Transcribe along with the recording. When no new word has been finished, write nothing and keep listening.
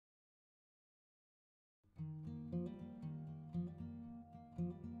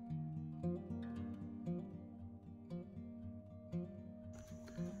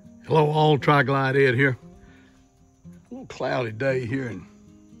Hello all, Tri-Glide Ed here. A little cloudy day here in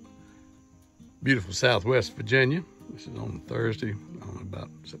beautiful Southwest Virginia. This is on Thursday, about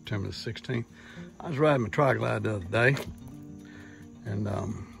September the 16th. I was riding my Tri-Glide the other day and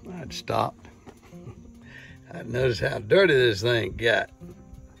I had stopped. I noticed how dirty this thing got.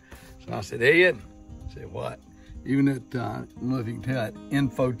 So I said, Ed, I said, what? Even that, I don't know if you can tell, that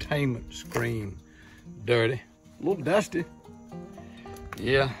infotainment screen dirty. A little dusty.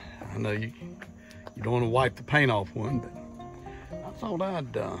 Yeah, I know you don't want to wipe the paint off one, but I thought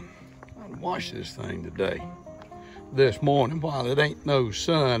I'd wash this thing today. This morning, while it ain't no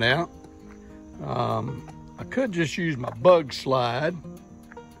sun out. I could just use my bug slide,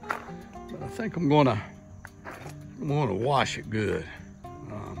 but I think I'm gonna wash it good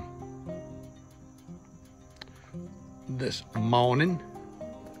this morning.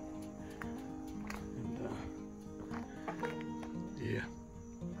 Yeah,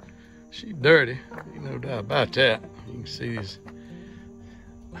 she's dirty, ain't no doubt about that. You can see this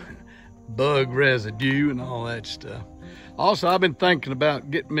bug residue and all that stuff. Also, I've been thinking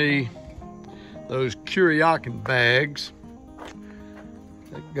about getting me those Curryakin bags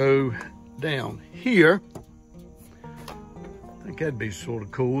that go down here. I think that'd be sort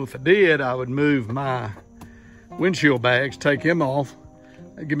of cool. If I did, I would move my windshield bags, take them off.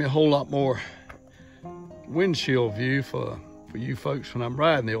 That'd give me a whole lot more windshield view for you folks when I'm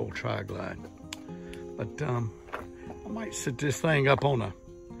riding the old Tri-Glide. But I might set this thing up on a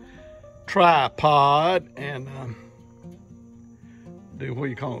tripod and do what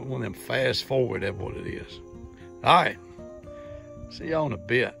you call it, one of them fast forward, that's what it is. All right, see y'all in a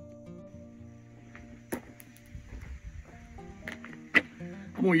bit.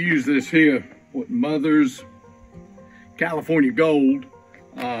 I'm gonna use this here, Mother's California Gold.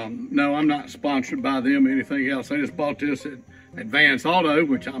 No, I'm not sponsored by them or anything else. I just bought this at Advance Auto,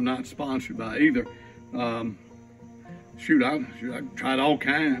 which I'm not sponsored by either. Shoot, I tried all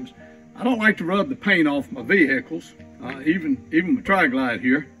kinds. I don't like to rub the paint off my vehicles, even my Tri-Glide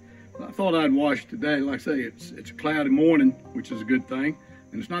here. I thought I'd wash it today. Like I say, it's a cloudy morning, which is a good thing,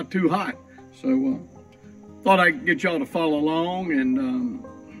 and it's not too hot. So thought I'd get y'all to follow along, and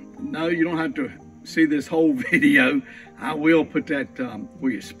no, you don't have to see this whole video. I will put that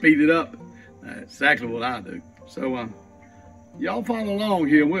where you speed it up. That's exactly what I do. So y'all follow along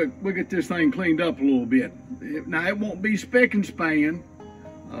here. We'll get this thing cleaned up a little bit. Now it won't be spick and span.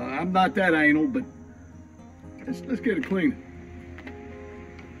 I'm not that anal, but let's get it clean.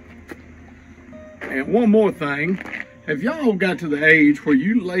 And one more thing, have y'all got to the age where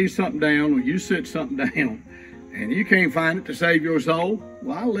you lay something down or you sit something down and you can't find it to save your soul?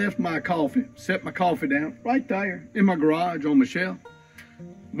 Well, I left my coffee, set my coffee down right there in my garage on my shelf.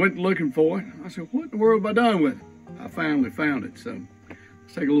 Went looking for it. I said, what in the world have I done with it? I finally found it. So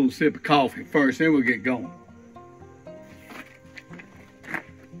let's take a little sip of coffee first, then we'll get going.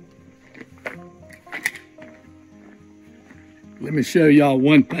 Let me show y'all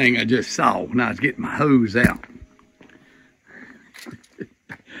one thing I just saw when I was getting my hose out.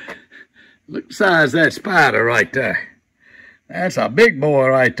 Look the size of that spider right there. That's a big boy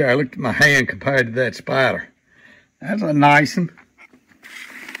right there. Look at my hand compared to that spider. That's a nice one.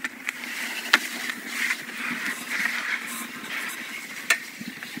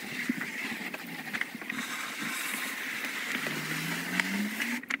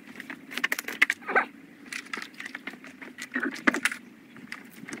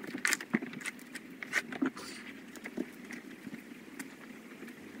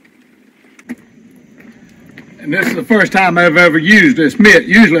 And this is the first time I've ever used this mitt.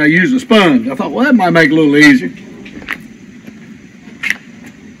 Usually I use a sponge. I thought, well, that might make it a little easier.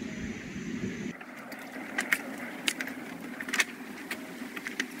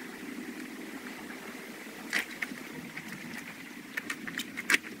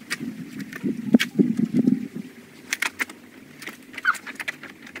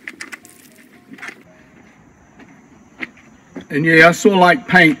 And yeah, I sort of like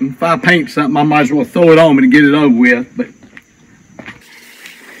painting. If I paint something, I might as well throw it on me to get it over with. But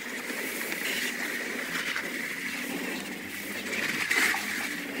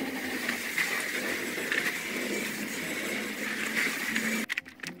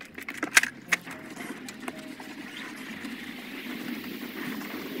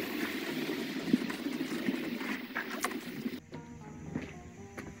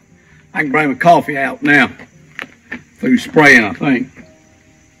I can bring my coffee out now. Through spraying, I think.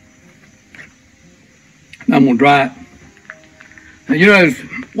 And I'm gonna dry it. Now, you know, there's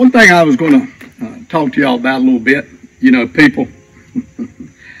one thing I was gonna talk to y'all about a little bit. You know, people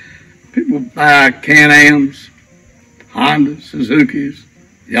buy Can-Ams, Hondas, Suzukis,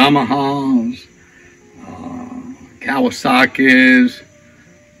 Yamahas, Kawasaki's,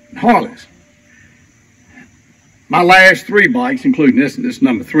 and Harleys. My last 3 bikes, including this and this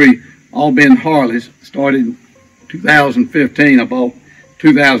number 3, all been Harleys. Started in 2015. I bought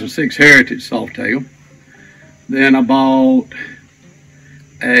 2006 Heritage Softail. Then I bought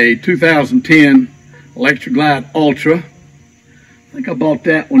a 2010 Electric Glide Ultra. I think I bought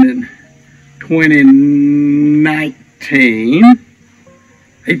that one in 2019.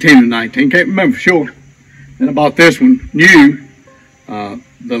 18 or 19, can't remember for sure. Then I bought this one new.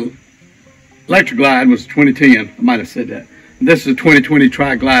 The Electric Glide was 2010. I might have said that. And this is a 2020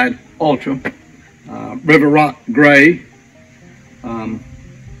 Tri-Glide Ultra, River Rock Gray.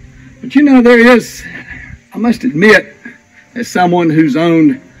 But you know, there is, I must admit, as someone who's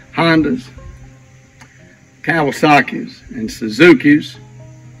owned Hondas, Kawasaki's, and Suzuki's,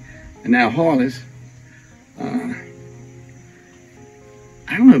 and now Harleys,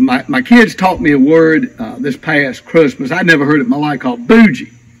 I don't know, my kids taught me a word this past Christmas. I'd never heard it in my life, called bougie.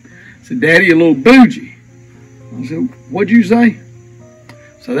 I said, Daddy, you a little bougie. I said, what'd you say?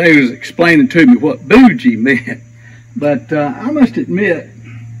 So they was explaining to me what bougie meant. But I must admit,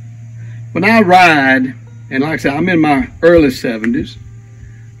 when I ride, and like I said, I'm in my early 70s,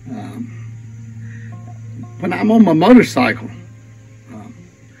 when I'm on my motorcycle, I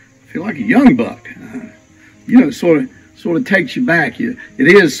feel like a young buck. You know, it sort of takes you back. It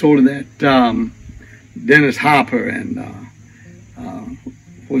is sort of that Dennis Hopper and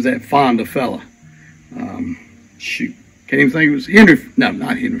what was that Fonda fella? Shoot, can't even think it was Henry. No,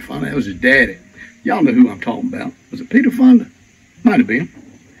 not Henry Fonda. That was his daddy. Y'all know who I'm talking about. Was it Peter Fonda? Might have been.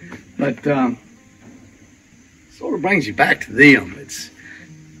 But sort of brings you back to them. It's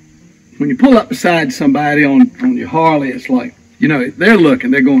when you pull up beside somebody on your Harley. It's like, you know, they're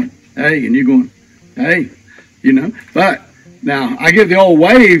looking, they're going, hey, and you're going, hey. You know, but now I give the old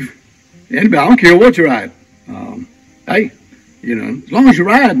wave. Anybody, I don't care what you ride. Hey, you know, as long as you're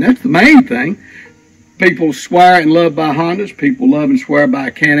riding, that's the main thing. People swear and love by Hondas. People love and swear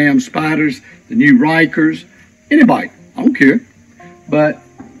by Can-Am Spyders, the new Rikers. Anybody, I don't care. But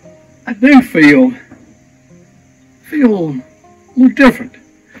I do feel a little different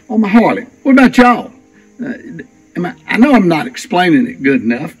on my Harley. What about y'all? I know I'm not explaining it good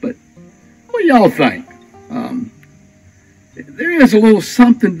enough, but what do y'all think? There is a little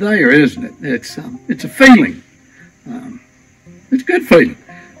something there, isn't it? It's a feeling. It's a good feeling.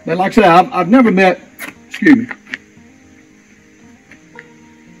 But like I said, I've never met, excuse me,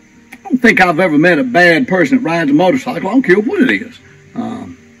 I don't think I've ever met a bad person that rides a motorcycle. I don't care what it is.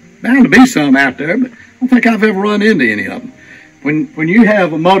 Bound to be some out there, but I don't think I've ever run into any of them. When you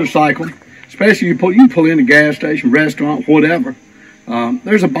have a motorcycle, especially you pull in a gas station, restaurant, whatever,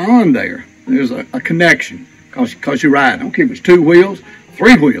 there's a bond there. There's a connection because you ride. I don't care if it's 2 wheels,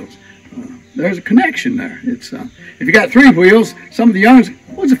 3 wheels. There's a connection there. It's if you got 3 wheels, some of the youngers,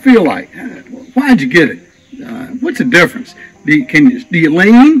 what's it feel like? Why'd you get it? What's the difference? Do you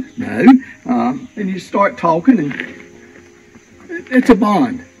lean? No. And you start talking, and it's a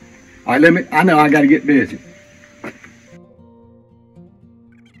bond. All right, I know I got to get busy.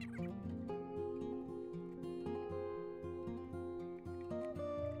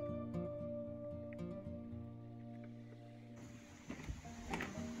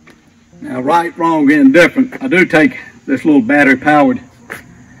 Now, right, wrong, indifferent, I do take this little battery-powered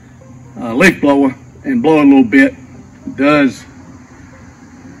leaf blower and blow it a little bit. It does,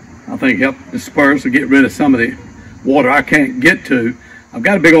 I think, help disperse or get rid of some of the water I can't get to. I've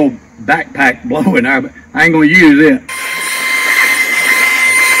got a big old backpack blower in there, but I ain't going to use it.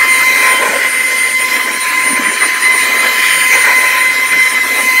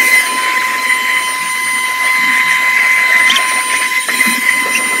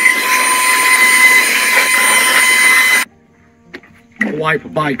 Wipe a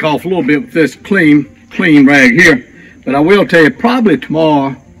bike off a little bit with this clean rag here, but I will tell you, probably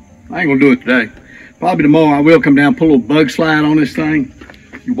tomorrow, I ain't gonna do it today, probably tomorrow I will come down, put a little bug slide on this thing.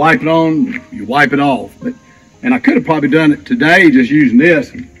 You wipe it on, you wipe it off. And I could have probably done it today just using this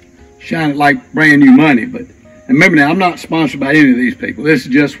and shine it like brand new money. But and remember now, I'm not sponsored by any of these people. This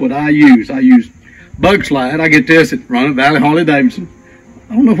is just what I use. I use bug slide. I get this at Roanoke Valley Harley Davidson.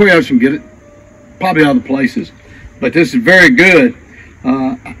 I don't know where else you can get it, probably other places, but this is very good.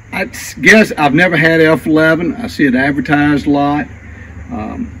 I guess I've never had F11. I see it advertised a lot.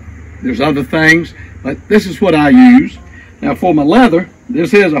 There's other things, but this is what I use. Now for my leather,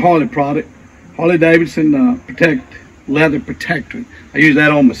 this is a Harley product, Harley Davidson Protect Leather Protector. I use that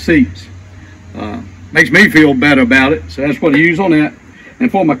on my seats. Makes me feel better about it, so that's what I use on that.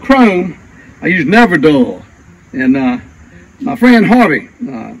 And for my chrome, I use Never Dull. And My friend Harvey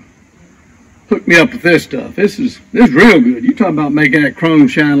hooked me up with this stuff. This is real good. You talking about making that chrome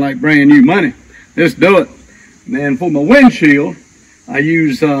shine like brand new money. Let's do it. And then for my windshield, I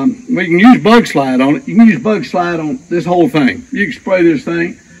use, well, you can use bug slide on it. You can use bug slide on this whole thing. You can spray this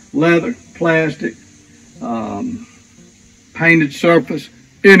thing, leather, plastic, painted surface,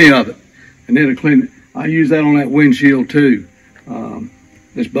 any of it, and it'll clean it. I use that on that windshield too,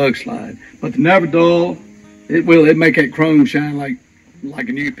 this bug slide. But the never dull, it make that chrome shine like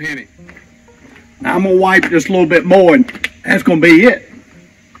a new penny. Now I'm gonna wipe just a little bit more, and that's gonna be it.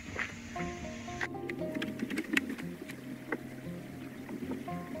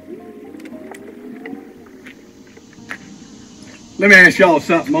 Let me ask y'all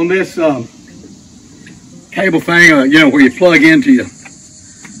something on this cable thing, you know, where you plug into your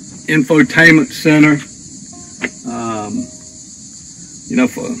infotainment center. You know,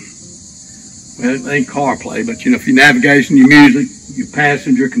 for, well, it ain't CarPlay, but you know, for your navigation, your music, your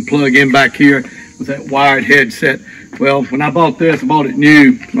passenger can plug in back here with that wired headset. Well, when I bought this, I bought it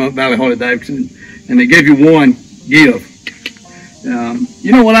new, Valley Harley Davidson, and they give you one gift.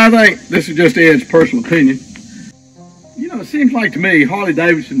 You know what I think? This is just Ed's personal opinion. You know, it seems like to me Harley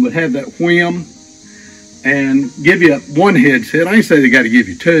Davidson would have that whim and give you one headset. I ain't say they got to give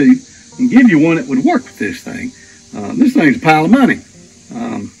you two, and give you one that would work with this thing. This thing's a pile of money.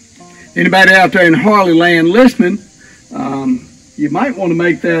 Anybody out there in Harley land listening, you might want to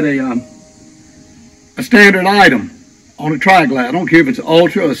make that a standard item on a tri-glide. I don't care if it's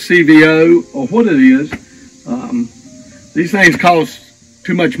Ultra or CVO or what it is. These things cost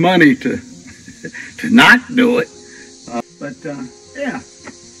too much money to not do it. Yeah,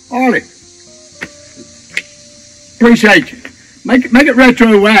 Harley, appreciate you. Make it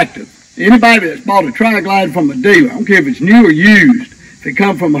retroactive. Anybody that's bought a tri-glide from a dealer, I don't care if it's new or used, if it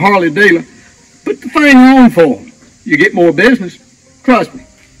comes from a Harley dealer, put the thing on for them. You get more business. Trust me.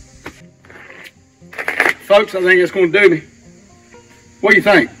 Folks, I think it's going to do me. What do you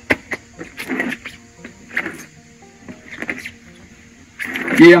think?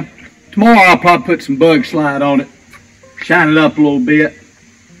 Yeah, tomorrow I'll probably put some bug slide on it, shine it up a little bit.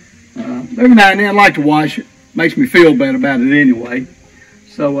 Every now and then I like to wash it. Makes me feel better about it anyway.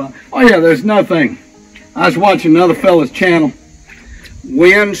 So, oh yeah, there's another thing. I was watching another fella's channel,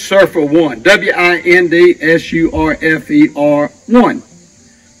 Windsurfer1,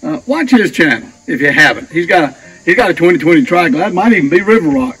 WINDSURFER1. Watch his channel if you haven't. He's got a 2020 tri-glide. Might even be River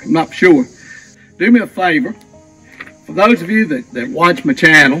Rock. I'm not sure. Do me a favor. For those of you that watch my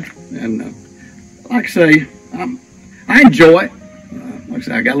channel, and like I say, I enjoy it. Like I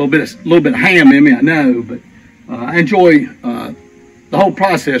say, I got a little bit of ham in me, I know, but I enjoy the whole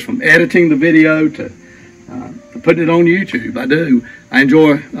process from editing the video to putting it on YouTube. I do. I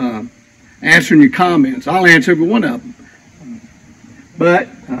enjoy answering your comments. I'll answer every one of them. But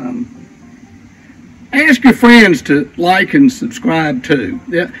ask your friends to like and subscribe too.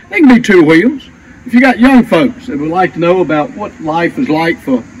 Yeah, they can be two wheels. If you got young folks that would like to know about what life is like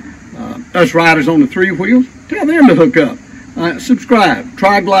for us riders on the three wheels, tell them to hook up. Subscribe.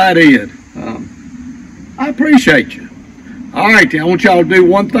 Tri-Glide Ed. I appreciate you. All right, then, I want y'all to do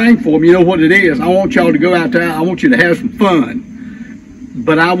one thing for me. You know what it is? I want y'all to go out there. I want you to have some fun.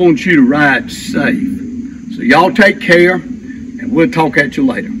 But I want you to ride safe. So y'all take care, and we'll talk at you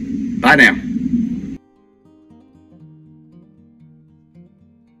later. Bye now.